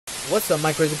What's up,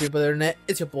 my crazy people of the internet?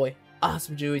 It's your boy,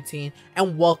 Gizmo-GX,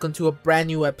 and welcome to a brand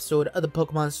new episode of the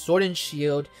Pokemon Sword and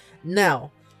Shield. Now,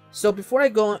 so before I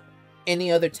go on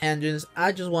any other tangents,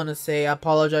 I just want to say I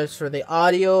apologize for the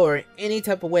audio or any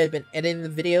type of way I've been editing the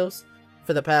videos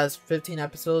for the past 15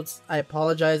 episodes. I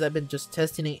apologize. I've been just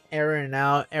testing it, error in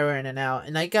and out,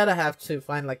 and I gotta have to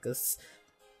find like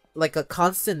a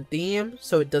constant theme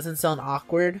so it doesn't sound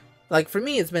awkward. Like, for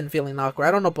me, it's been feeling awkward.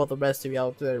 I don't know about the rest of you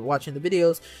out there watching the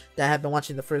videos that have been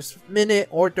watching the first minute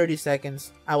or 30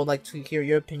 seconds. I would like to hear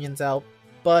your opinions out.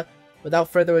 But without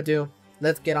further ado,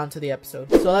 let's get on to the episode.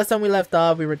 So last time we left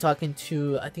off, we were talking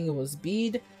to, I think it was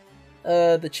Bede,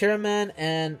 the chairman,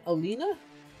 and Alina?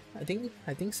 I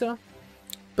think so.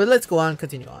 But let's go on,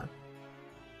 continue on.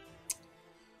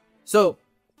 So,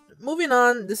 moving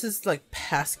on, this is like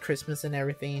past Christmas and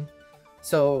everything.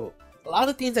 So, a lot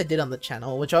of things I did on the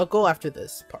channel, which I'll go after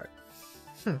this part.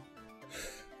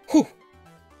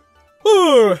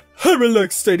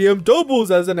 Shadylocke Stadium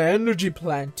doubles as an energy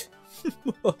plant.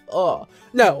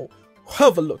 Now,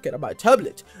 have a look at my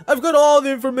tablet. I've got all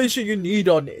the information you need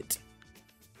on it.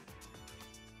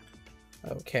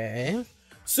 Okay.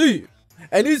 See,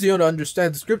 an easy to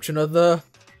understand description of the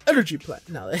energy plant.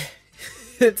 Now,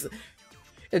 it's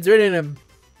written in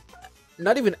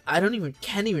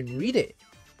can't even read it.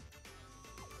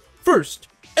 First,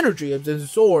 energy is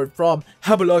absorbed from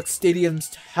Shadylocke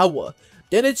Stadium's tower.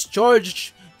 Then it's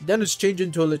changed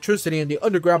into electricity in the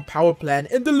underground power plant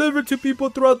and delivered to people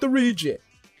throughout the region.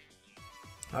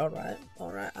 Alright.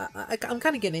 I'm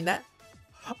kind of getting that.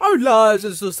 Our lives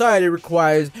and society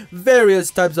requires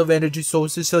various types of energy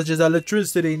sources such as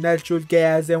electricity, natural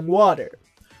gas, and water.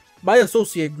 My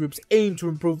associate groups aim to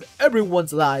improve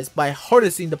everyone's lives by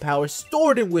harnessing the power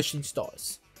stored in wishing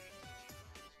stars.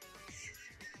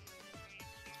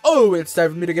 Oh, it's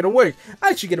time for me to get to work.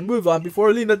 I should get a move on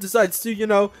before Alina decides to,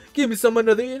 give me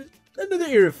another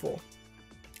earful.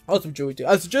 Awesome, Joey.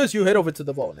 I suggest you head over to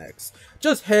the vault next.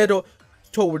 Just head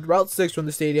toward Route 6 from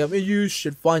the stadium, and you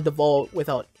should find the vault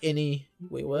without any...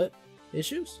 Wait, what?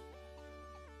 Issues?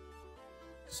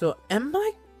 So, am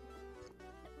I...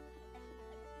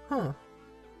 Huh.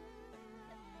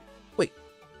 Wait.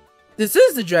 This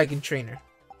is the Dragon Trainer.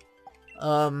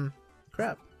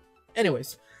 Crap.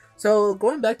 Anyways. So,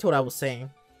 going back to what I was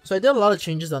saying, so I did a lot of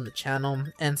changes on the channel,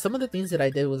 and some of the things that I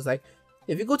did was like,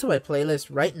 if you go to my playlist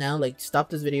right now, like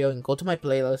stop this video and go to my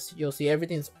playlist, you'll see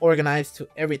everything's organized to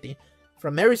everything,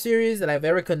 from every series that I've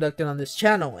ever conducted on this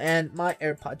channel, and my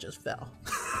AirPod just fell.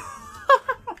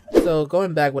 So,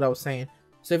 going back what I was saying,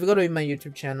 so if you go to my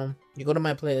YouTube channel, you go to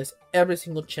my playlist, every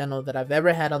single channel that I've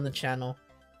ever had on the channel,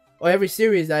 or every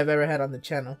series that I've ever had on the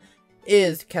channel,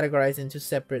 is categorized into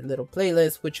separate little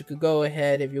playlists, which you could go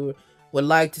ahead if you would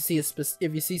like to see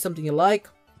if you see something you like,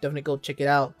 definitely go check it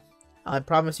out. I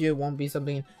promise you it won't be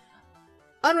something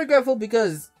unregretful,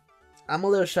 because I'm a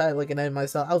little shy looking at it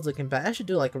myself. I was looking back, I should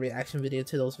do like a reaction video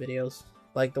to those videos,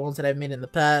 like the ones that I've made in the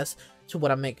past to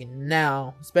what I'm making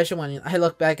now, especially when I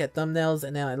look back at thumbnails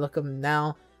and then I look at them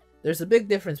now. There's a big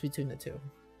difference between the two.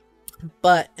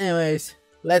 But anyways,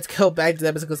 let's go back to the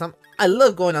episode, because I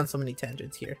love going on so many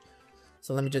tangents here.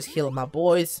 So let me just heal up my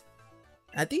boys.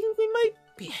 I think we might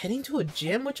be heading to a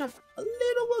gym, which I'm a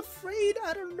little afraid.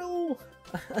 I don't know.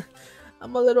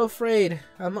 I'm a little afraid.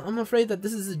 I'm afraid that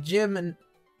this is a gym and...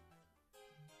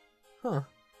 Huh.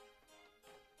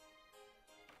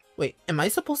 Wait, am I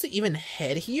supposed to even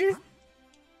head here?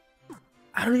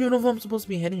 I don't even know if I'm supposed to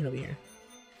be heading over here.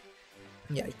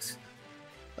 Yikes.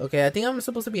 Okay, I think I'm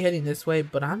supposed to be heading this way,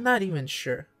 but I'm not even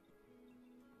sure.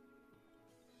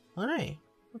 Alright.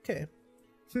 Okay.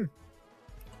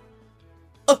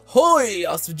 Ahoy!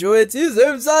 Awesome, Joy! It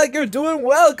seems like you're doing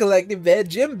well collecting bad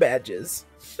gym badges.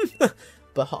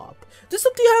 But hop. Just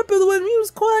something happened when he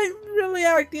was quite really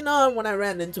acting on when I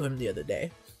ran into him the other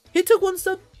day. He took one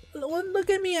look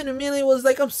at me and immediately was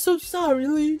like, "I'm so sorry,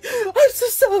 Lee. I'm so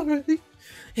sorry."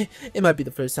 It might be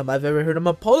the first time I've ever heard him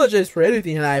apologize for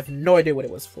anything, and I have no idea what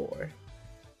it was for.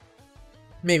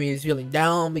 Maybe he's feeling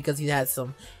down because he had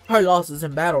some hard losses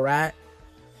in battle, right?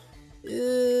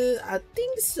 I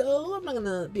think so. I'm not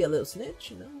gonna be a little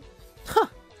snitch, Huh.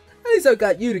 At least I've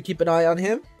got you to keep an eye on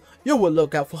him. You will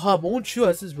look out for Hub, won't you,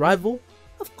 as his rival?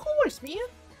 Of course, man.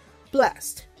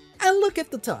 Blast. And look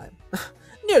at the time.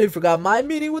 Nearly forgot my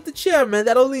meeting with the chairman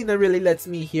that Alina really lets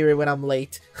me hear it when I'm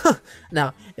late.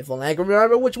 Now, if only I can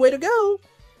remember which way to go.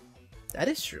 That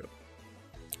is true.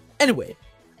 Anyway,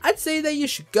 I'd say that you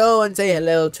should go and say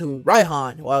hello to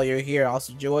Raihan while you're here,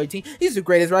 also Joy Team. He's the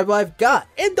greatest rival I've got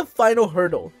in the final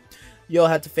hurdle you'll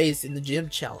have to face in the gym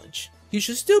challenge. You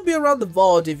should still be around the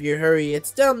vault if you hurry.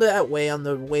 It's down that way on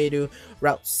the way to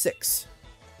Route 6.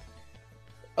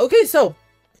 Okay, so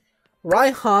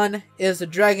Raihan is a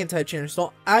dragon type trainer,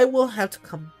 so I will have to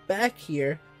come back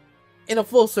here in a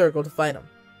full circle to fight him,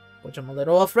 which I'm a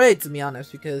little afraid, to be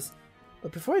honest, because...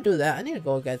 But before I do that, I need to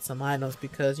go get some items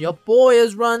because your boy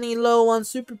is running low on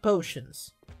super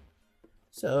potions.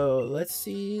 So let's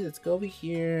see. Let's go over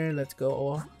here. Let's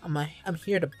go. I'm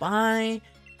here to buy.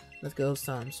 Let's go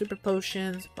some super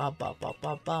potions. Bam, bam, bam,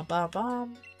 bam, bam, bam,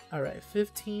 bam. All right,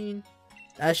 15.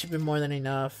 That should be more than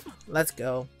enough. Let's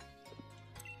go.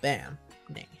 Bam.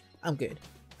 Nah, I'm good. All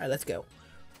right, let's go.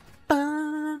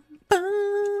 Bam,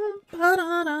 bam, ba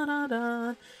da da da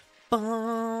da.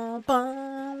 Bum,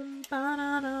 bum, ba,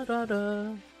 da, da, da,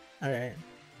 da. Alright.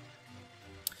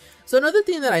 So another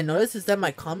thing that I noticed is that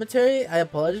my commentary, I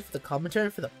apologize for the commentary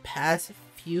for the past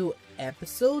few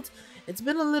episodes. It's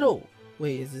been a little...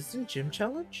 Wait, is this in Gym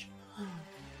Challenge?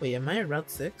 Wait, am I at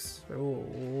Route 6? Or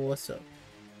what's up?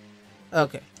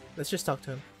 Okay, let's just talk to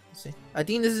him. Let's see. I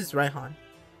think this is Raihan.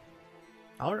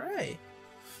 Alright.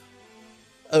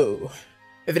 Oh.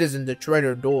 If it isn't the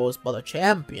trainer duels by the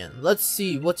champion. Let's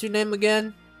see, what's your name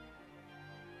again?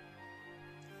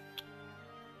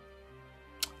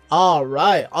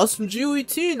 Alright, awesome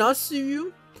GET, I see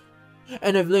you.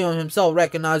 And if Leon himself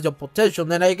recognized your potential,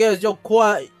 then I guess you'll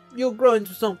grow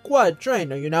into some quiet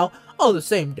trainer, you know? All the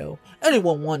same though,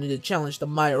 anyone wanting to challenge the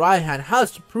mighty Raihan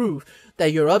has to prove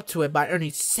that you're up to it by earning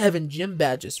 7 gym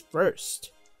badges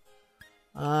first.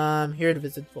 I'm here to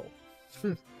visit Vol.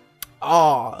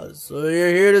 Ah, so you're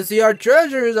here to see our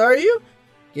treasures, are you?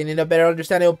 Getting a better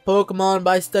understanding of Pokemon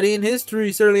by studying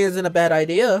history certainly isn't a bad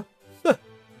idea.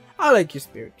 I like your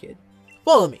spirit, kid.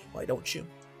 Follow me, why don't you?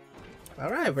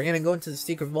 Alright, we're gonna go into the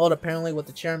secret vault apparently with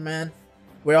the chairman,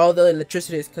 where all the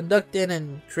electricity is conducted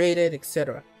and created,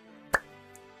 etc.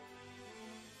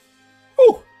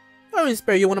 Whew! I'm gonna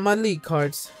spare you one of my league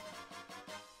cards.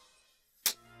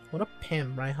 What a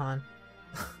pimp, Raihan.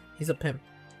 He's a pimp.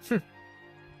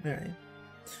 Alright.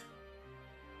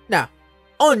 Now,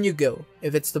 on you go.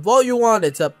 If it's the vault you want,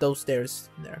 it's up those stairs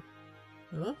there.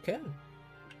 Okay.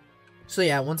 So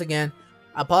yeah, once again,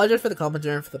 I apologize for the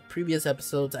commentary for the previous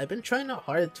episodes. I've been trying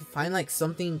hard to find like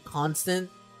something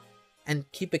constant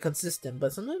and keep it consistent,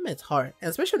 but sometimes it's hard. And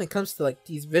especially when it comes to like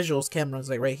these visuals cameras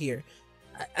like right here.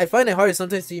 I find it hard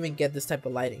sometimes to even get this type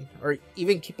of lighting. Or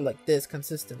even keep it like this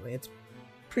consistently. It's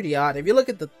pretty odd. If you look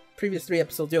at the previous 3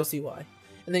 episodes, you'll see why.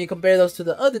 And then you compare those to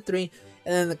the other 3,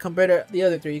 and then compare to the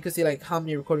other 3, you can see like how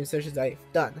many recording sessions I've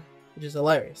done, which is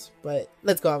hilarious. But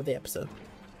let's go on with the episode.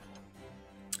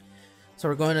 So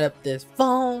we're going up this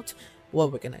vault.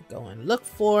 What we're gonna go and look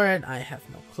for, and I have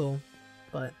no clue.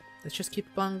 But let's just keep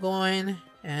on going.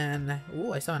 And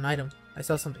ooh, I saw an item. I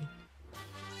saw something.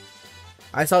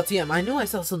 I saw TM. I knew I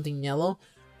saw something yellow.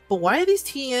 But why are these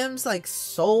TMs like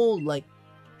so like,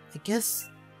 I guess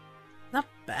not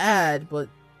bad, but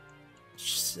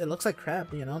it looks like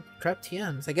crap, you know? Crap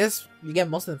TMs. I guess you get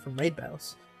most of them from raid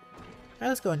battles. Alright,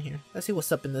 let's go in here. Let's see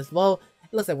what's up in this vault.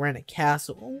 It looks like we're in a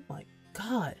castle. Oh my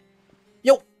god.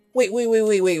 Yo, wait.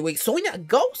 Sonya a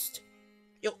ghost?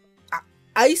 Yo,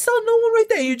 I saw no one right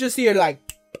there. You just hear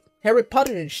like Harry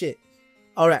Potter and shit.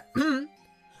 Alright.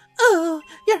 Oh,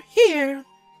 you're here.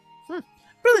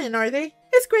 Brilliant, are they?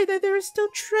 It's great that there is still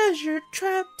treasure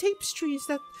trapped tapestries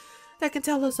that can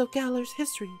tell us of Galar's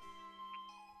history.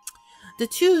 The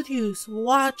two youths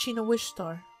watching a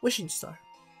wishing star.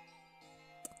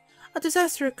 A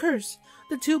disaster occurs.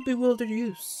 The two bewildered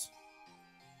youths.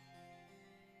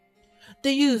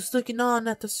 The youths looking on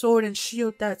at the sword and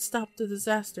shield that stopped the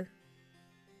disaster.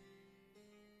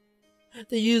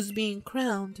 The youths being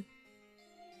crowned.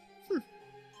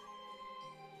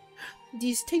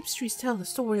 These tapestries tell the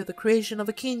story of the creation of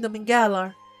a kingdom in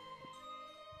Galar.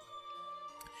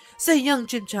 Say, young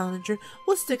gym challenger,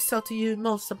 what sticks out to you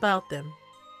most about them?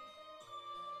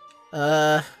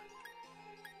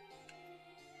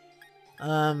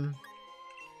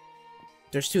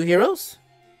 There's 2 heroes?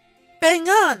 Bang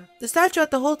on! The statue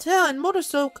at the hotel in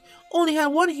Motorsoak only had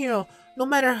 1 hero, no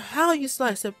matter how you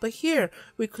slice it, but here,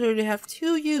 we clearly have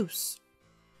 2 youths.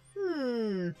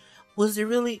 Was there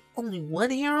really only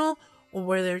 1 hero, or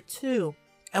were there 2?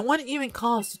 And what even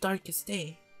caused the darkest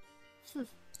day?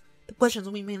 The questions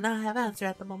we may not have answered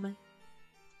at the moment.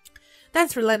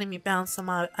 Thanks for letting me bounce some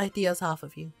ideas off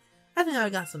of you. I think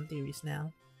I've got some theories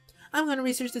now. I'm gonna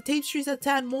research the tapestries a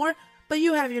tad more, but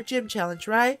you have your gym challenge,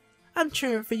 right? I'm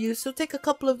cheering for you, so take a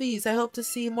couple of these. I hope to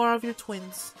see more of your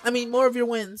more of your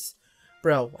wins.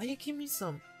 Bro, why you give me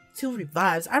some 2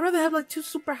 revives? I'd rather have like 2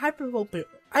 super hyper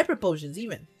potions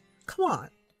even. Come on.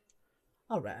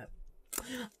 Alright.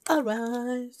 Oh,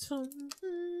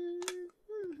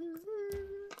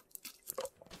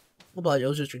 I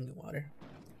was just drinking water.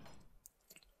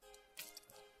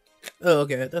 Oh,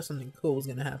 okay, I thought something cool was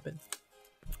gonna happen.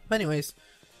 But anyways,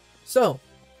 so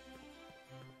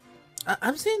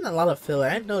I'm seeing a lot of filler.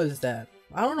 I noticed that.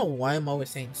 I don't know why I'm always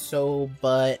saying so,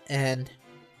 but, and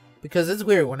because it's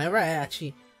weird. Whenever I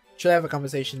actually should have a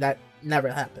conversation, that never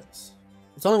happens.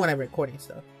 It's only when I'm recording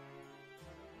stuff.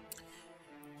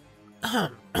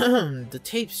 The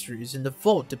tapestries in the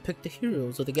vault depict the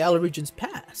heroes of the Gala region's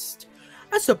past.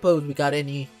 I suppose we got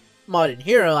any modern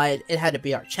hero, it had to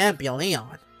be our champion,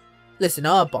 Leon. Listen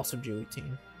up, Awesome Jewelry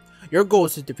Team. Your goal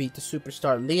is to defeat the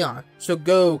superstar Leon, so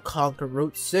go conquer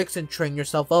Route 6 and train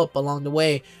yourself up along the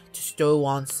way to Stow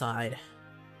on side.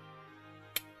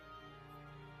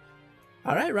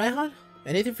 Alright, Raihan,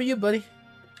 anything for you, buddy?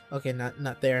 Okay,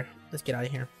 not there. Let's get out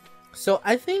of here. So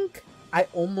I think I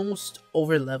almost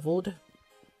over-leveled.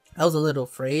 I was a little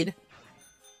afraid,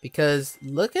 because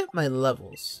look at my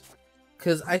levels.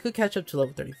 Because I could catch up to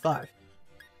level 35.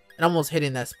 And almost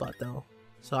hitting that spot though.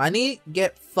 So I need to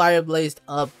get Fire Blazed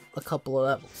up a couple of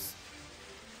levels.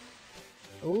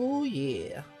 Oh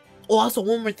yeah. Oh, also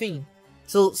one more thing.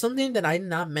 So something that I did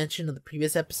not mention in the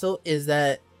previous episode is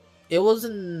that it was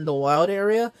in the wild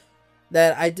area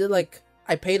that I did like,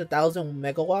 I paid 1,000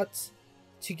 megawatts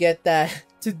to get that,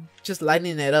 to just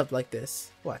lighting it up like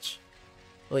this. Watch.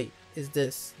 Wait, is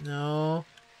this? No.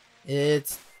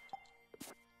 It's...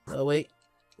 Oh wait.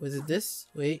 Was it this?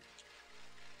 Wait.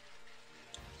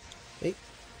 Wait.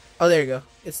 Oh, there you go.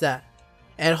 It's that.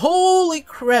 And holy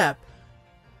crap!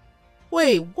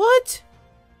 Wait, what?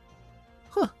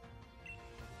 Huh.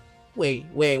 Wait.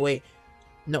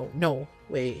 No,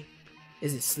 wait.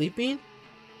 Is it sleeping?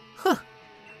 Huh.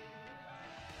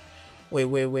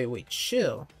 Wait,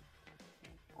 chill.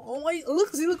 Oh wait,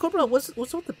 look, see the Cobra, what's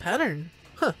with the pattern?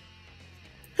 Huh.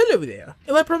 Hello there.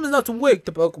 If I promise not to wake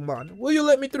the Pokemon, will you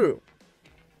let me through?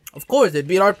 Of course, it'd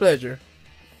be our pleasure.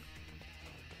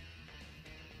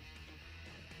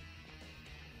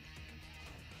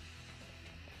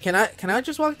 Can I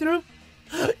just walk through?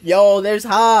 Yo, there's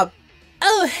Hob.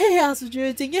 Oh, hey, House of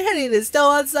Druiding, you're heading to Stow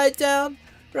Outside Town,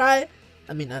 right?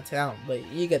 I mean, not town, but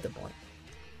you get the point.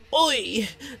 Oi!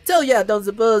 Tell ya, don't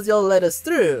suppose you'll let us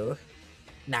through.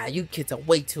 Nah, you kids are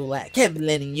way too loud. Can't be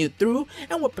letting you through,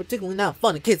 and we're particularly not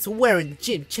fun of kids wearing the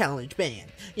gym challenge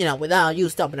band. You know, without you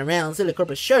stomping around,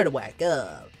 Silicurba's sure to whack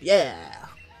up. Yeah.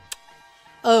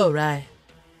 Alright.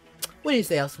 What do you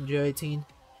say, Awesome Joe 18?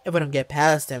 If we don't get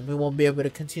past them, we won't be able to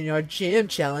continue our gym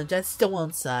challenge that's still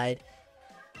on side.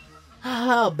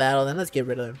 I'll battle then, let's get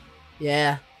rid of them.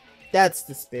 Yeah, that's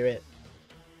the spirit.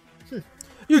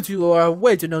 You two are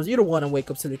way too nosy. You don't want to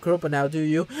wake up Silicurba now, do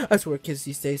you? I swear kids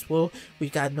these days, well, we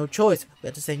got no choice. We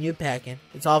have to send you packing.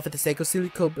 It's all for the sake of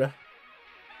Silicobra.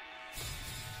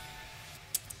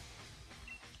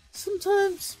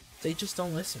 Sometimes they just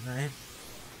don't listen, right?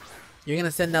 You're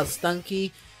gonna send out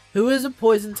Stunky, who is a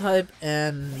poison type,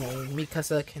 and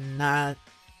Mikasa cannot...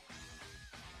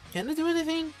 Can it do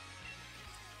anything?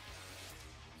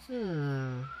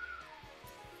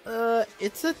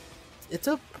 It's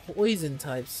a poison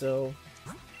type, so...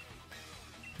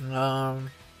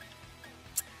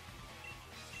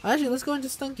 Actually, let's go into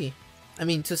Stunky. I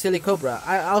mean, to Silicobra.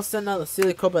 I'll send out a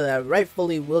Silicobra that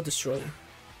rightfully will destroy you.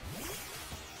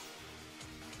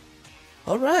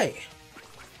 Alright.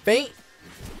 Faint.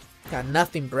 Got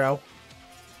nothing, bro.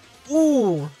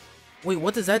 Ooh. Wait,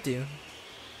 what does that do?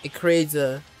 It creates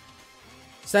a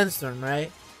sandstorm,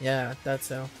 right? Yeah, that's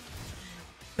so.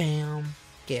 Bam.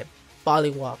 Get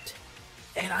bollywopped.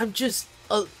 And I'm just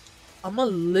I'm a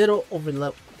little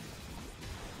overleveled.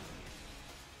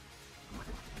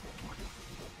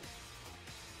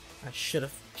 I should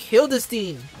have killed this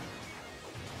thing.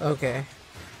 Okay.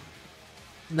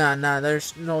 Nah,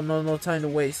 there's no time to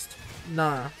waste.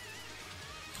 Nah.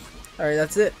 Alright,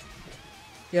 that's it.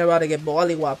 You're about to get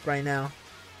bollywopped right now.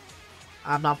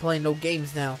 I'm not playing no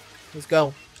games now. Let's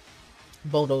go.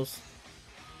 Bulldoze.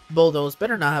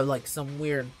 Better not have like some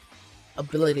weird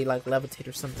ability like levitate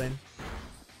or something.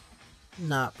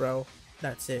 Nah, bro.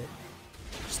 That's it.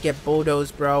 Just get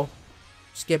bulldozed, bro.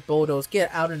 Just get bulldozed. Get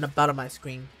out and about on my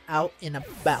screen. Out and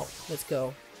about. Let's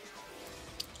go.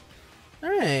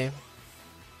 Alright.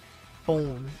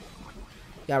 Boom.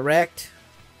 Got wrecked.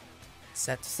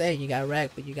 Sad to say, you got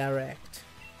wrecked, but you got wrecked.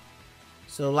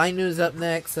 So Line News up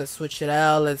next. Let's switch it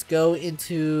out. Let's go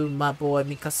into my boy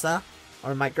Mikasa.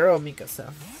 Or my girl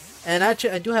Mikasa. And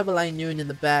actually, I do have a Line Noon in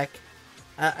the back.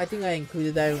 I think I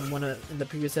included that in the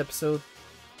previous episode.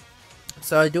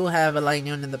 So I do have a Line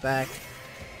Noon in the back.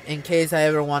 In case I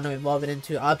ever want to evolve it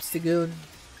into Obstagoon.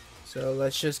 So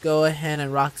let's just go ahead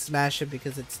and rock smash it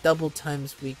because it's double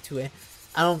times weak to it.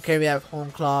 I don't care if you have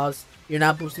Home Claws. You're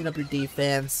not boosting up your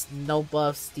defense. No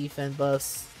buffs, defense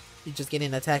buffs. You're just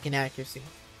getting attacking accuracy.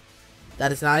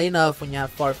 That is not enough when you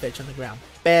have Farfetch on the ground.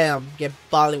 Bam! Get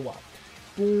bollywopped.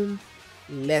 Boom.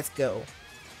 Let's go.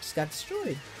 Just got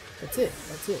destroyed. That's it.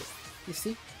 That's it. You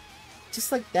see?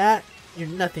 Just like that, you're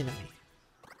nothing to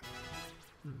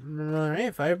me.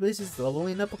 Alright, Fireblaze is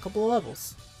leveling up a couple of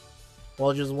levels.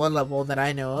 Well, just one level that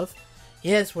I know of.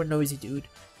 Yes, we're noisy, dude.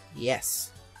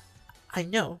 Yes. I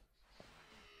know.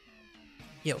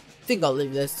 Yo, think I'll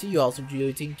leave this to you also,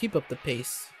 Geoteam. Keep up the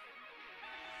pace.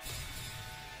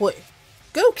 Wait.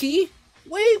 Gokey?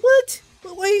 Wait, what?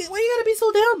 Why you gotta be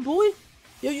so down, boy?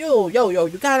 Yo,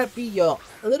 you gotta be a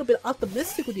little bit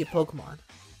optimistic with your Pokemon.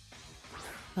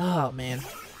 Oh, man.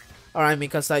 Alright,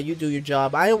 Mikasa, you do your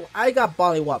job. I got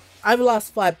Bollywop. I've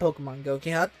lost 5 Pokemon,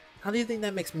 Gokey. How do you think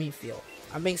that makes me feel?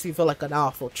 It makes me feel like an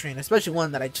awful trainer, especially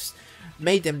one that I just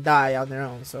made them die on their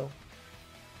own, so.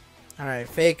 Alright,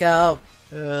 Fake Out.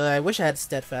 I wish I had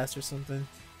Steadfast or something.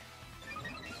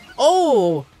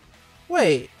 Oh!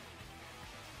 Wait.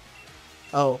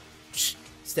 Oh.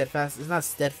 Steadfast. It's not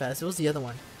Steadfast. It was the other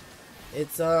one.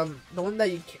 It's, the one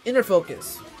that you... Inner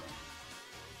Focus.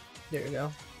 There you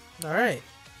go. Alright.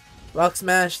 Rock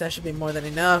Smash. That should be more than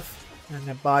enough. And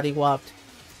then Body Whopped.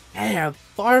 Man,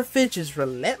 Farfetch is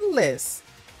relentless.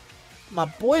 My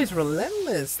boy's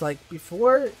relentless. Like,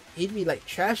 before, he'd be, like,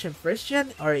 trash in first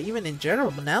gen, or even in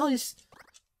general, but now he's...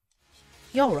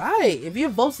 alright. If he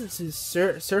evolves into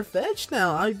Surf Edge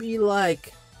now, I'd be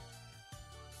like...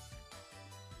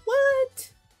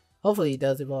 what? Hopefully he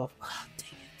does evolve. Oh,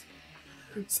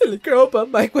 dang it. Silly girl, but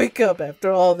Mike, wake up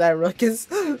after all that ruckus.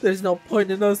 There's no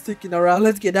point in us sticking around.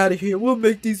 Let's get out of here. We'll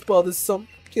make these bothers some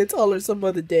get taller some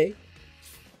other day.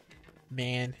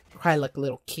 Man, cry like a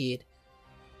little kid.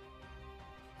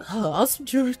 Awesome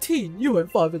routine. You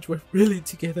and Farfetch were really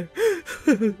together.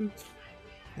 I'm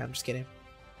just kidding.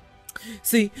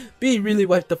 See, B really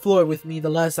wiped the floor with me the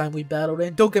last time we battled,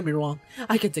 and don't get me wrong,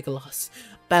 I can take a loss.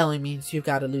 Battling means you've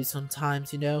got to lose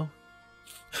sometimes, you know?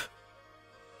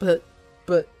 But...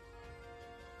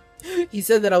 he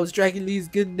said that I was dragging Lee's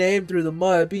good name through the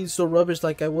mud, being so rubbish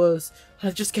like I was.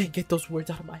 I just can't get those words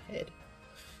out of my head.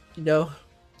 You know?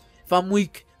 If I'm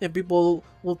weak, then people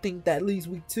will think that Lee's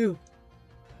weak too.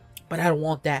 But I don't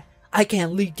want that. I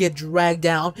can't Lee get dragged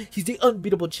down. He's the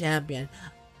unbeatable champion.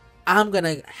 I'm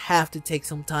gonna have to take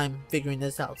some time figuring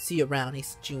this out. See you around,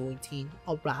 Ace Geo18.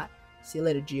 Alright. See you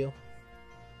later, Geo.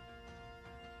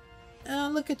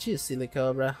 Look at you, silly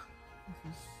Cobra.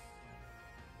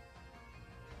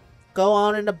 Go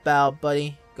on and about,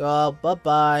 buddy. Go out.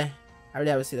 Bye-bye. I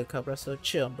already have a silly Cobra, so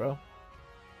chill, bro.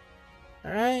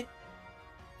 Alright.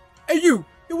 Hey, you!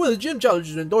 You were the gym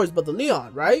challengers endorsed by the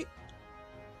Leon, right?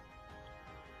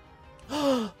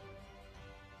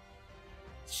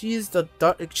 She's the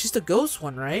ghost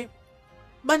one, right?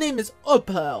 My name is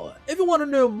Opal. If you want to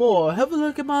know more, have a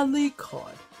look at my league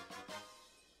card.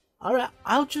 Alright,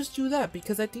 I'll just do that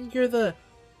because I think you're the...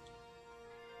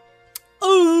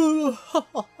 oh, ha,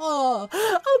 ha, ha.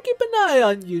 I'll keep an eye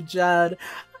on you, John.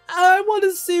 I want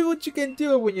to see what you can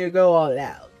do when you go all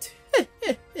out.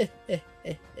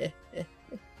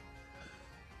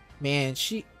 Man,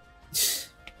 she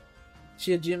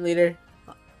a gym leader.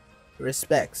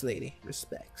 Respects, lady.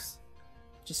 Respects.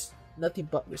 Just nothing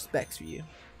but respects for you.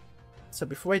 So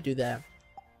before I do that,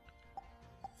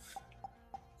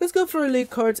 let's go for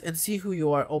elite cards and see who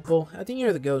you are, Opal. I think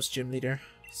you're the ghost gym leader.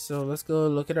 So let's go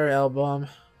look at our album.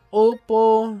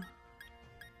 Opal.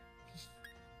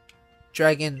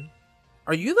 Dragon.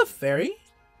 Are you the fairy?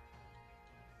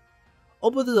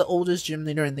 Opal is the oldest gym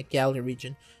leader in the Galar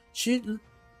region. She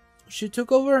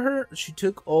took over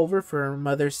for her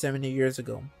mother 70 years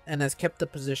ago and has kept the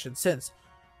position since.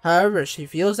 However, she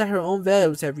feels that her own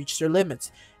values have reached their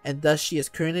limits, and thus she is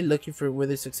currently looking for a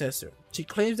worthy successor. She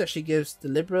claims that she gives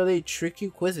deliberately tricky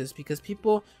quizzes because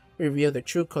people reveal their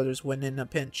true colors when in a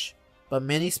pinch, but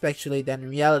many speculate that in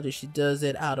reality she does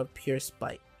it out of pure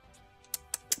spite.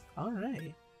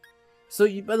 Alright. So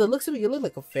by the looks of it, you look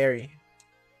like a fairy.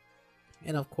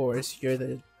 And of course, you're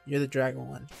the dragon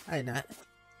one. I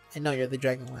know you're the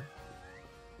dragon one.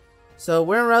 So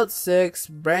we're in Route 6,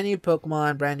 brand new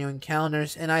Pokemon, brand new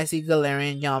encounters, and I see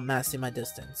Galarian Yamask in my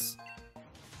distance.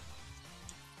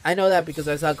 I know that because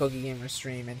I saw Gokey Gamer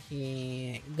stream and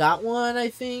he got one, I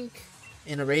think,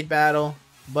 in a raid battle,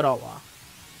 but oh well.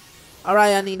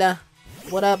 Alright, Anita.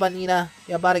 What up, Anita?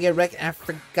 You're about to get wrecked and I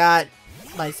forgot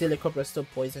my Silly Cobra is still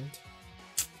poisoned.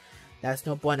 That's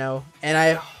no bueno.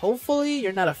 And hopefully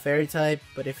you're not a fairy type,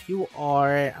 but if you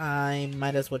are, I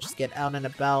might as well just get out and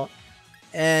about.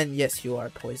 And yes, you are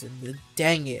poisoned.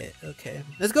 Dang it. Okay.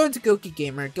 Let's go into Gokey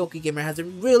Gamer. Gokey Gamer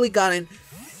hasn't really gotten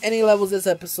any levels this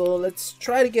episode. Let's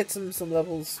try to get some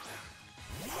levels.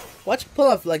 Watch pull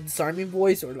off like disarming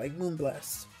voice or like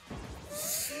moonblast.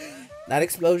 Not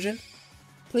explosion.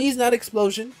 Please, not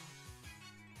explosion.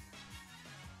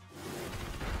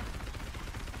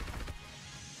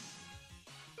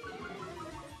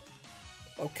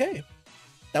 Okay.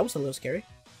 That was a little scary,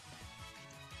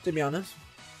 to be honest.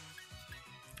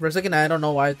 For a second, I don't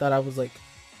know why I thought I was like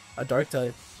a dark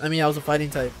type. I mean, I was a fighting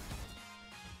type.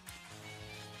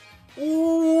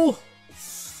 Ooh!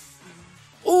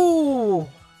 Ooh!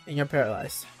 And you're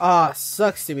paralyzed. Ah,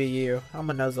 sucks to be you. I'm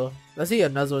a nuzzle. Let's see if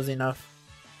a nuzzle is enough.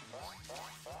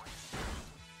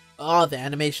 Oh, the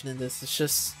animation in this is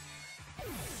just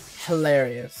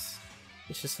hilarious.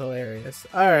 It's just hilarious.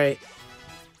 Alright.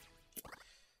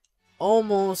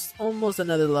 Almost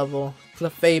another level.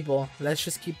 Clefable. Let's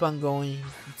just keep on going.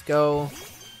 Let's go.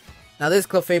 Now this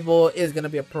Clefable is gonna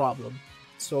be a problem.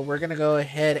 So we're gonna go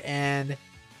ahead and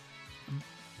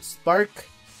spark.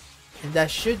 And that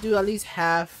should do at least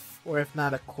half, or if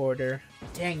not a quarter.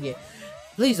 Dang it.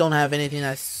 Please don't have anything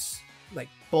that's like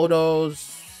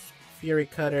Bodos, Fury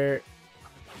Cutter.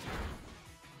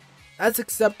 That's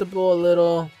acceptable a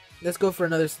little. Let's go for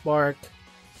another spark.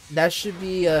 That should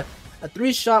be a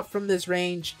 3-shot from this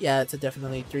range. Yeah, it's a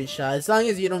definitely 3-shot. As long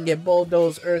as you don't get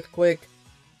Bulldoze, Earthquake,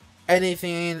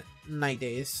 anything, Night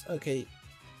Days. Okay.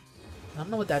 I don't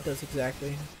know what that does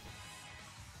exactly.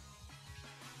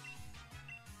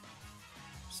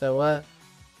 So what?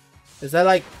 Is that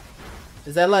like...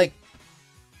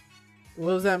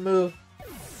 What was that move?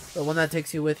 The one that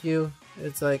takes you with you?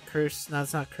 It's like Curse. No,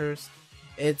 it's not Curse.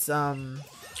 It's, I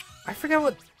forgot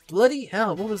what... Bloody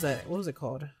hell, what was that? What was it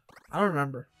called? I don't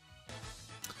remember.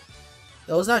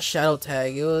 It was not Shadow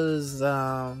Tag. It was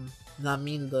not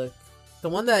Mean Look. The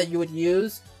one that you would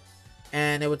use,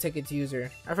 and it would take its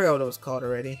user. I forgot what it was called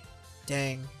already.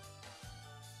 Dang.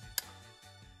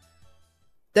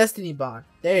 Destiny Bond.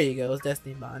 There you go. It's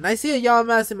Destiny Bond. I see a Yaw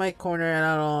Mask in my corner, and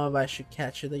I don't know if I should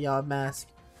catch the Yaw Mask.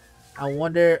 I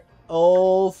wonder.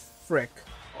 Oh frick.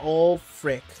 Oh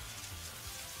frick.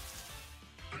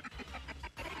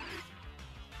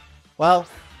 Well,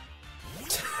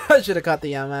 I should have caught the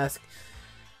Yaw Mask.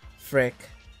 Frick.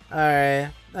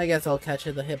 Alright, I guess I'll catch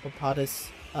it, the hippopotamus.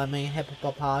 I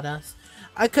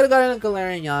could have gotten a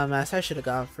Galarian Yaw Mask. I should have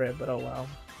gone for it, but oh well.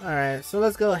 Alright, so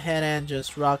let's go ahead and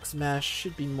just Rock Smash.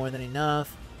 Should be more than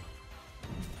enough.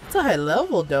 It's a high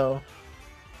level though.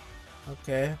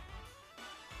 Okay.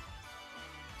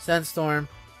 Sandstorm.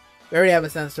 We already have a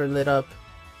Sandstorm lit up.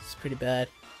 It's pretty bad.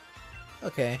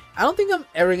 Okay. I don't think I'm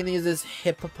ever gonna use this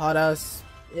hippopotamus.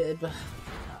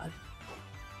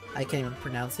 I can't even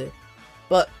pronounce it.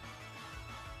 But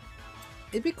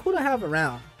it'd be cool to have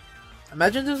around.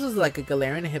 Imagine this was like a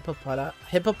Galarian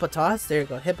hippopotas. There you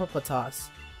go, hippopotas.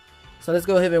 So let's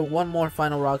go hit it one more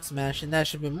final Rock Smash, and that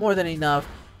should be more than enough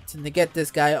to get this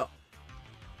guy.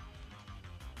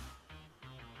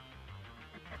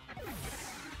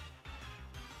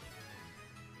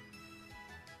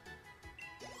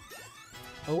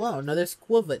 Oh wow, another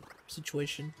Squivlet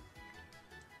situation.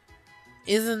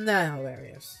 Isn't that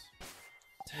hilarious?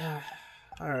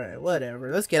 Alright,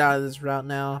 whatever. Let's get out of this route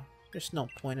now. There's no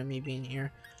point in me being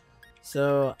here.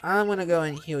 So, I'm gonna go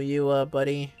and heal you up,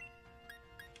 buddy.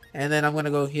 And then I'm gonna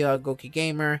go heal out Gokey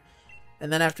Gamer.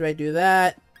 And then after I do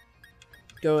that,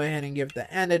 go ahead and give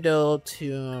the antidote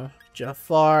to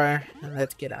Jafar. And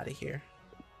let's get out of here.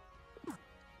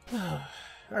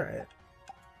 Alright.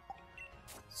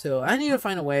 So, I need to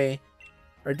find a way,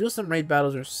 or do some raid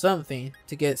battles or something,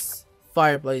 to get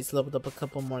Fire Blaze leveled up a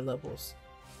couple more levels.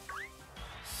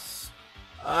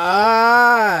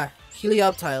 Ah!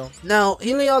 Helioptile. Now,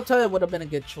 Helioptile would have been a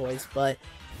good choice, but,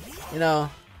 you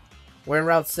know, we're in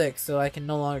Route 6, so I can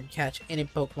no longer catch any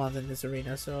Pokemon in this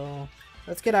arena, so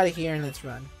let's get out of here and let's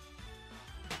run.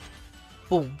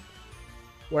 Boom.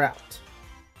 We're out.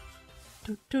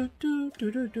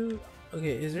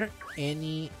 Okay, is there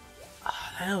any... Oh,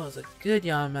 that was a good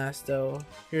Yamask, though.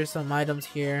 Here's some items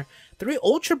here. 3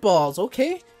 Ultra Balls,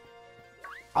 okay.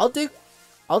 I'll dig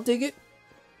it.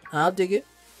 I'll dig it.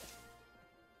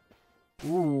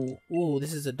 Ooh,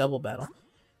 this is a double battle.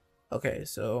 Okay,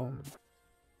 so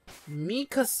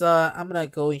Mikasa, I'm gonna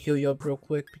go and heal you up real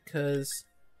quick because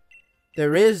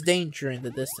there is danger in the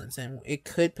distance and it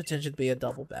could potentially be a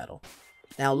double battle.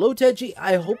 Now, Loteji,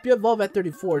 I hope you evolve at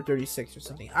 34 or 36 or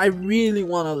something. I really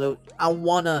wanna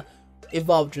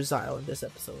evolve Drizzile in this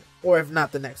episode, or if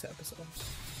not, the next episode.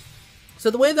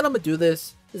 So the way that I'm gonna do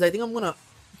this is I think I'm gonna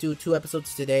do 2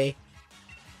 episodes today.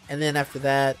 And then after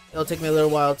that, it'll take me a little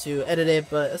while to edit it,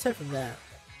 but aside from that,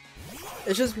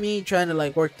 it's just me trying to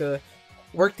like work the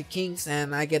work the kinks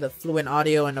and I get a fluent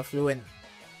audio and a fluent,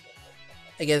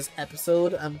 I guess,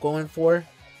 episode I'm going for.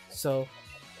 So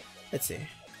let's see.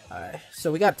 Alright,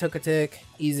 so we got Tokatic,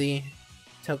 easy,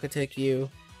 Tokatic U,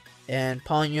 and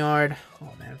Pawniard.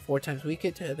 Oh man, 4 times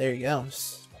weakened. There you go.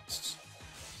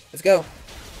 Let's go.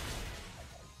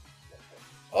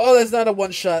 Oh, that's not a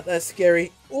one shot. That's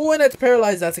scary. Oh, and it's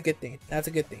paralyzed. That's a good thing. That's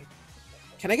a good thing.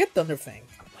 Can I get Thunderfang?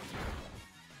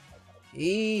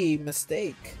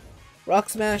 Mistake. Rock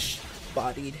Smash,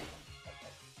 bodied.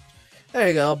 There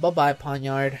you go. Bye-bye,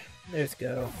 Pawniard. Let's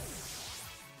go.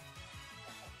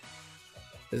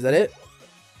 Is that it?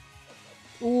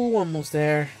 Ooh, almost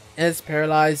there. It's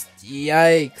paralyzed.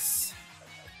 Yikes.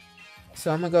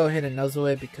 So I'm gonna go ahead and nuzzle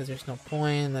it because there's no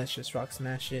point. Let's just Rock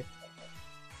Smash it.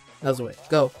 Nuzzle it.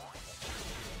 Go.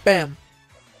 Bam.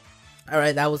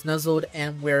 Alright, that was nuzzled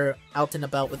and we're out and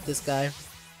about with this guy.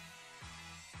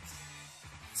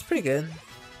 It's pretty good.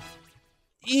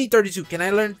 E32. Can I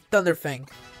learn Thunderfang?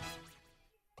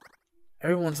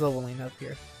 Everyone's leveling up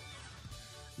here.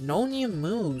 No new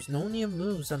moves. No new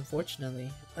moves,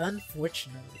 unfortunately.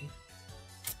 Unfortunately.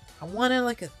 I wanted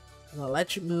like an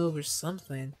electric move or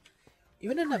something.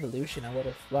 Even an evolution I would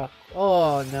have rocked.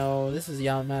 Oh no, this is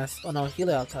Yamask. Oh no,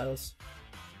 Heliod titles.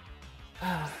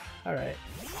 Alright.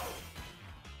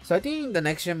 So I think the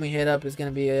next gym we hit up is gonna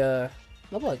be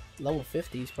level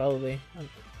 50s probably.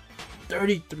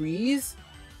 33s?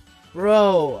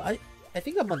 Bro, I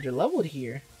think I'm under leveled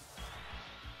here.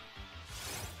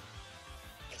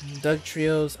 Doug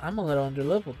Trios, I'm a little under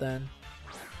leveled then.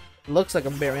 Looks like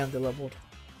I'm very under leveled.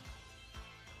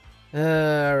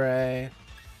 Alright.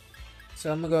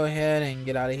 So I'm gonna go ahead and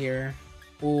get out of here.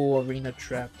 Ooh, arena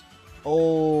trapped.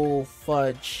 Oh,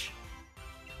 fudge.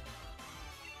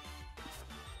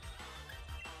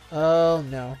 Oh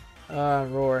no.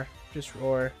 Roar. Just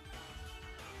roar.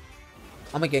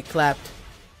 I'm gonna get clapped.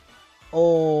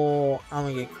 Oh, I'm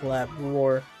gonna get clapped.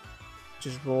 Roar.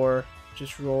 Just roar.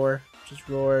 Just roar. Just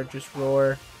roar. Just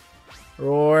roar.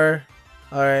 Roar.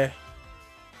 Alright.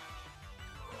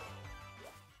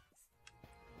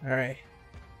 Alright.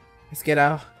 Let's get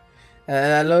out.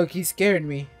 That low-key scared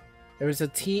me. There's a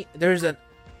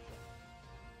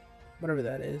whatever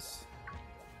that is.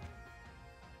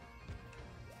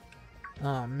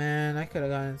 Oh man, I could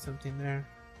have gotten something there.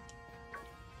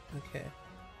 Okay.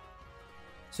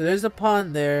 So there's a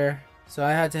pond there. So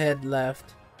I had to head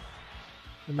left.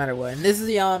 No matter what. And this is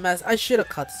the Yamask. I should have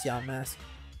caught this Yamask.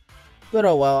 But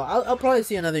oh well. I'll probably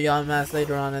see another Yamask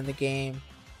later on in the game.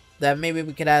 That maybe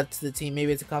we could add to the team.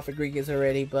 Maybe it's a Cofagrigus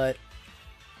already, but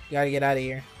we gotta get out of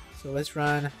here. So let's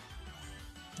run.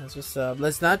 That's what's up.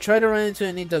 Let's not try to run into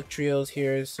any Duck Trios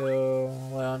here. So,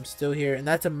 well, I'm still here. And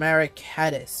that's a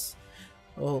Maricatus.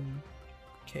 Oh,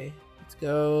 okay. Let's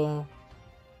go.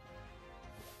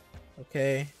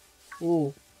 Okay.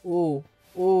 Ooh, ooh,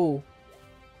 ooh.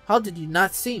 How did you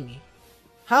not see me?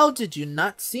 How did you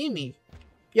not see me?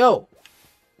 Yo!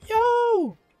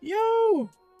 Yo! Yo!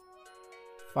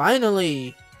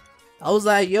 Finally! I was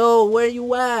like, yo, where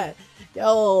you at?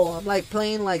 Yo, I'm like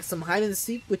playing like some hide and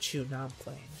seek with you. Now I'm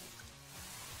playing.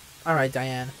 Alright,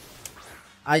 Diane.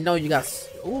 I know you got...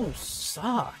 Ooh,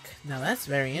 sock. Now that's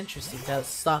very interesting. That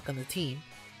stock on the team.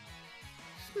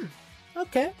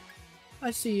 Okay.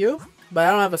 I see you. But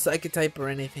I don't have a Psychic type or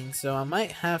anything, so I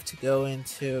might have to go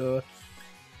into...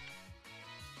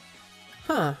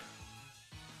 Huh.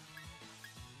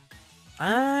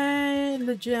 I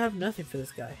legit have nothing for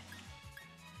this guy.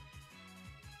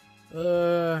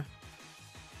 Let's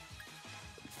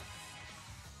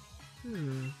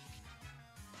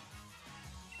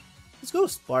go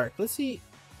Spark. Let's see.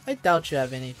 I doubt you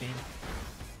have anything.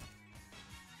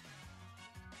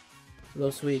 Hello,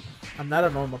 sweet. I'm not a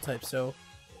normal type, so...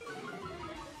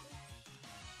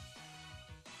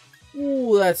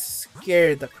 Ooh, that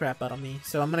scared the crap out of me.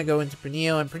 So I'm gonna go into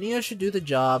Pernio, and Pernio should do the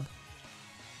job.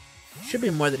 Should be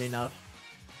more than enough.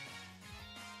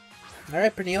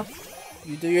 Alright, Pernio.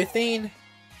 You do your thing.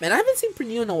 Man, I haven't seen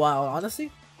Pernio in a while,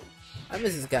 honestly. I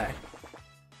miss this guy.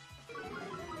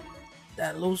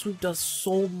 That low swoop does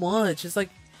so much. It's like...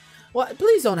 Well,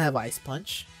 please don't have Ice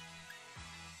Punch.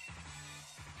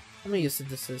 I'm gonna use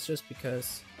Synthesis just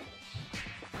because.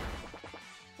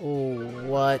 Oh,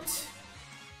 what?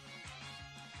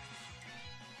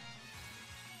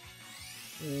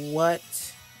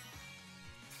 What?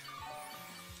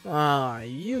 Ah, oh,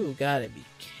 you gotta be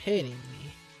kidding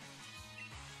me.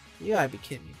 You gotta be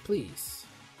kidding me, please.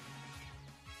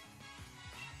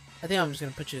 I think I'm just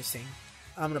gonna put you to sleep.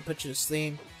 I'm gonna put you to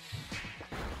sleep.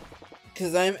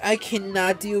 Cause I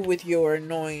cannot deal with your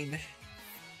annoying.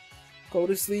 Go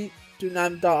to sleep, do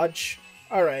not dodge.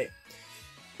 Alright.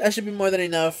 That should be more than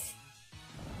enough.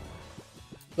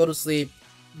 Go to sleep.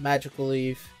 Magical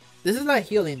leaf. This is not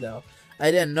healing though.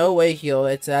 I did no way heal.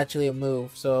 It's actually a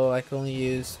move, so I can only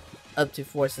use up to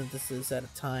 4 synthesis at a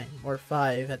time, or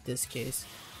 5 at this case.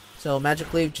 So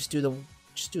magic leaf, just do the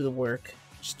work.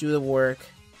 Just do the work.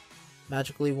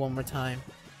 Magical leaf one more time.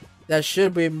 That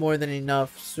should be more than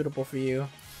enough suitable for you.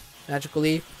 Magical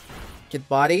leaf, get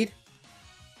bodied.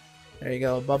 There you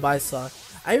go. Bye bye sock.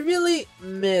 I really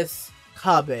miss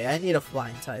Kabe. I need a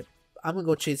flying type. I'm gonna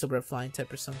go chase over a flying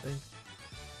type or something.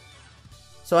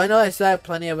 So I know I still have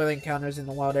plenty of other encounters in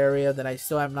the wild area that I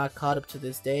still have not caught up to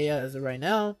this day as of right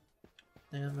now.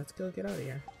 And let's go get out of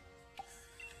here.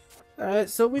 Alright,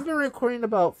 so we've been recording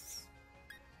about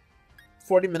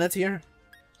 40 minutes here.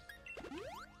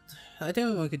 I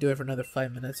think we could do it for another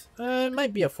 5 minutes. It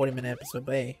might be a 40-minute episode,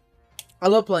 but hey. I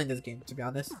love playing this game, to be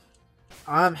honest.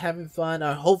 I'm having fun.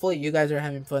 Hopefully you guys are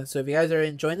having fun. So if you guys are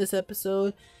enjoying this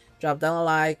episode, drop down a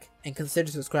like and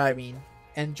consider subscribing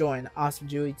and join Awesome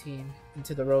Joey team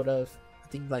into the road of, I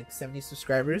think, like 70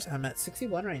 subscribers. I'm at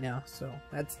 61 right now, so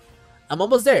I'm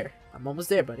almost there. I'm almost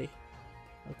there, buddy.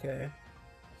 Okay.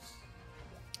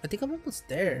 I think I'm almost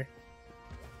there.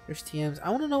 There's TMs. I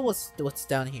want to know what's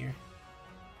down here.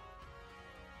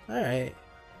 All right.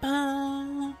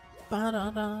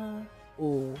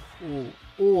 Ooh, ooh,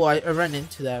 ooh! I ran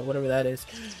into that. Whatever that is.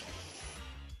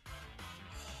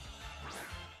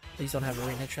 Please don't have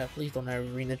arena trap. Please don't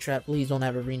have arena trap. Please don't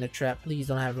have arena trap. Please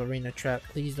don't have arena trap.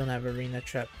 Please don't have arena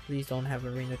trap. Please don't have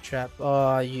arena trap.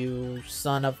 Oh, you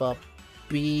son of a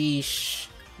beesh!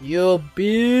 You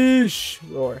beesh!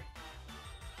 Roar!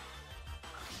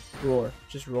 Roar!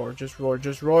 Just roar! Just roar!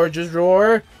 Just roar! Just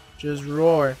roar! Just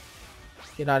roar!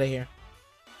 Get out of here!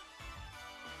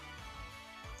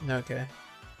 Okay.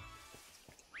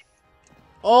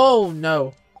 Oh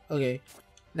no! Okay.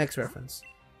 Next reference.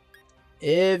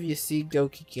 If you see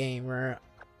Gokey Gamer,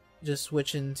 just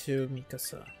switch into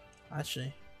Mikasa.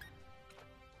 Actually.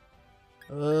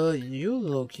 You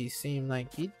low-key seem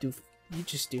like you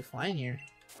just do fine here.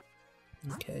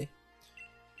 Okay.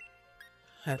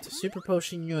 I have to super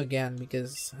potion you again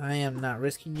because I am not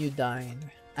risking you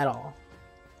dying at all.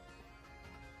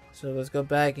 So let's go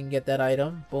back and get that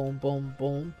item. Boom, boom,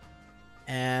 boom.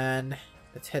 And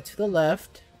let's head to the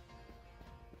left.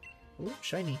 Ooh,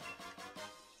 shiny.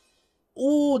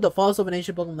 Ooh, the fossil of an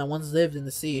ancient Pokemon that once lived in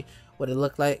the sea. What it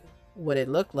looked like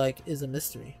is a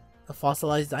mystery. A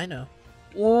fossilized dino.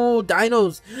 Ooh,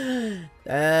 dinos!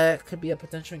 That could be a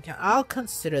potential encounter. I'll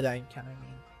consider that encounter. I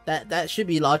mean, that should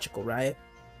be logical, right?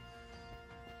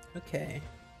 Okay.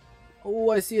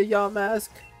 Oh, I see a yaw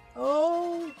mask.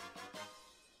 Oh,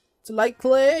 it's like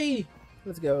clay.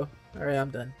 Let's go. All right, I'm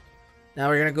done. Now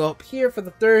we're gonna go up here for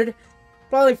the third,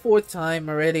 probably 4th time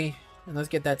already, and let's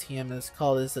get that TM and let's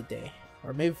call this a day.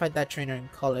 Or maybe fight that trainer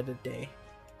and call it a day.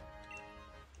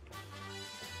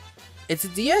 It's a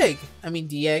Dieg! I mean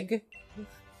Dieg.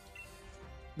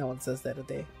 No one says that a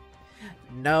day.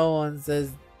 No one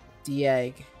says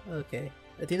Dieg. Okay.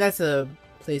 I think that's a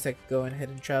place I could go ahead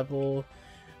and travel.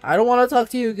 I don't want to talk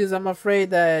to you because I'm afraid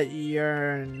that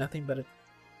you're nothing but a...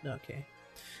 Okay.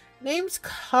 Name's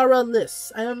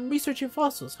Karalis. I am researching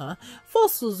fossils, huh?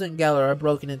 Fossils in Galar are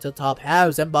broken into top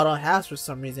halves and bottom halves for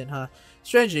some reason, huh?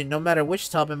 Strangely, no matter which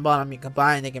top and bottom you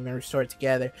combine, they can be restored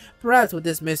together. Perhaps with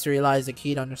this mystery lies the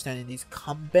key to understanding these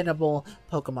combinable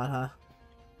Pokemon, huh?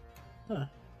 Huh.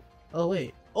 Oh,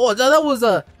 wait. Oh, that was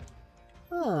a...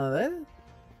 Oh,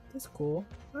 that's cool.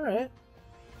 Alright.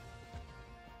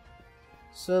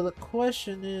 So the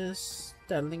question is...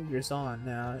 that lingers on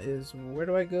now is... where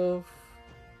do I go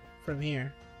from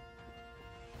here?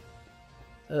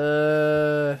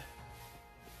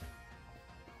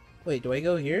 Wait, do I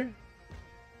go here?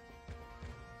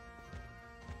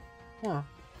 Huh.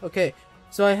 Okay.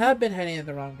 So I have been heading in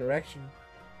the wrong direction.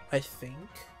 I think.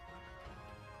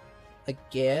 I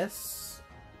guess.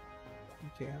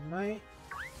 Okay, I might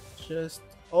just...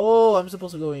 Oh, I'm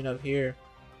supposed to go in up here.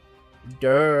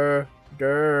 Durr.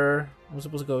 I'm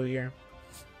supposed to go here.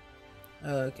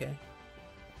 Okay.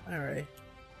 Alright.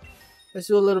 Let's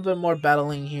do a little bit more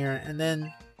battling here, and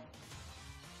then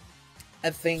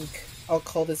I think I'll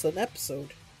call this an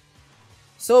episode.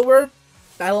 So we're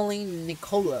battling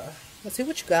Nicola. Let's see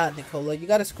what you got, Nicola. You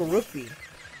got a Skorupi.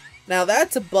 Now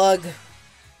that's a bug,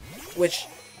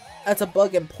 that's a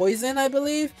bug and poison, I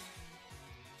believe.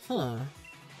 Huh.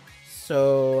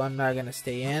 So I'm not gonna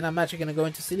stay in. I'm actually gonna go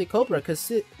into Silicobra,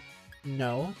 because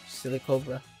no,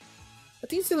 Silicobra. I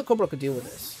think Silicobra could deal with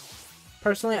this.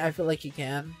 Personally, I feel like he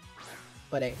can.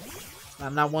 But hey,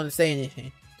 I'm not one to say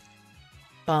anything.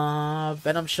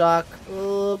 Venom Shock.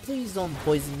 Please don't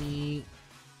poison me.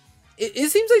 it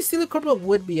seems like Silicobra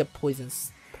would be a poison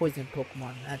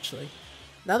Pokemon, actually.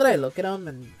 Now that I look at him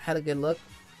and had a good look,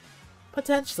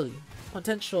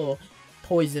 potential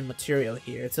poison material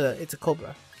here. It's a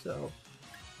Cobra, so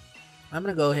I'm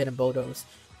gonna go ahead and bulldoze.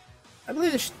 I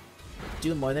believe this should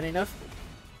do more than enough.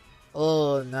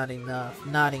 Oh, not enough,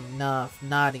 not enough,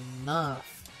 not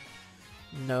enough.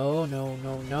 No, no,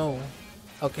 no, no.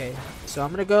 Okay, so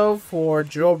I'm gonna go for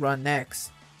Drill Run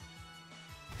next.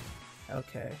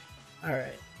 Okay, all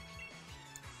right.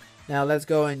 Now let's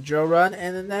go and Drill Run,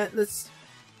 and then let's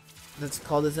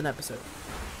call this an episode.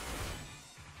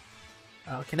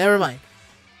 Okay, never mind.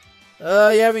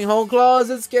 You're having home claws.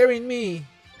 It's scaring me.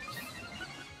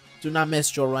 Do not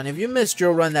miss Drill Run. If you miss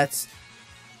Drill Run,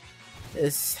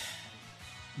 this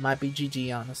might be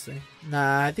GG, honestly.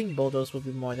 Nah, I think Bulldoze will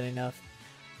be more than enough.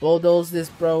 Bulldoze this,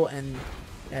 bro, and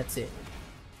that's it.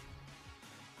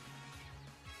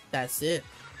 That's it.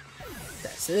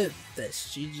 That's it.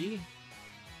 That's GG.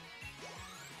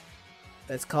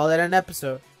 Let's call it an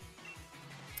episode.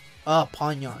 Oh,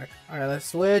 Pawnyard. Alright, let's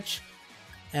switch.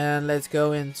 And let's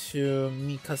go into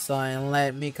Mikasa and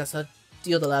let Mikasa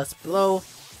deal the last blow.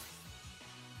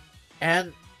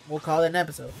 And we'll call it an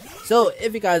episode. So,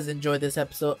 if you guys enjoyed this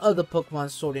episode of the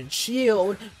Pokemon Sword and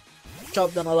Shield,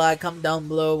 drop down a like, comment down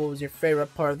below what was your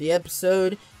favorite part of the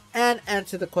episode, and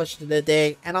answer the question of the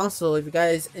day. And also, if you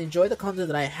guys enjoy the content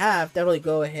that I have, definitely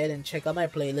go ahead and check out my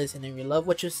playlist. And if you love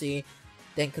what you see,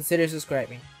 then consider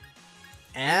subscribing.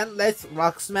 And let's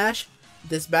rock smash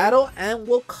this battle, and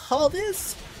we'll call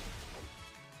this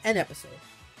an episode.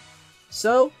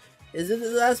 So, is it the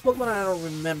last Pokemon? I don't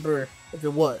remember if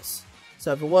it was.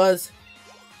 So if it was,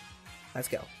 let's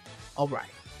go.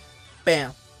 Alright.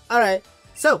 Bam. Alright.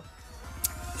 So,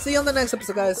 see you on the next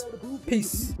episode, guys.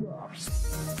 Peace.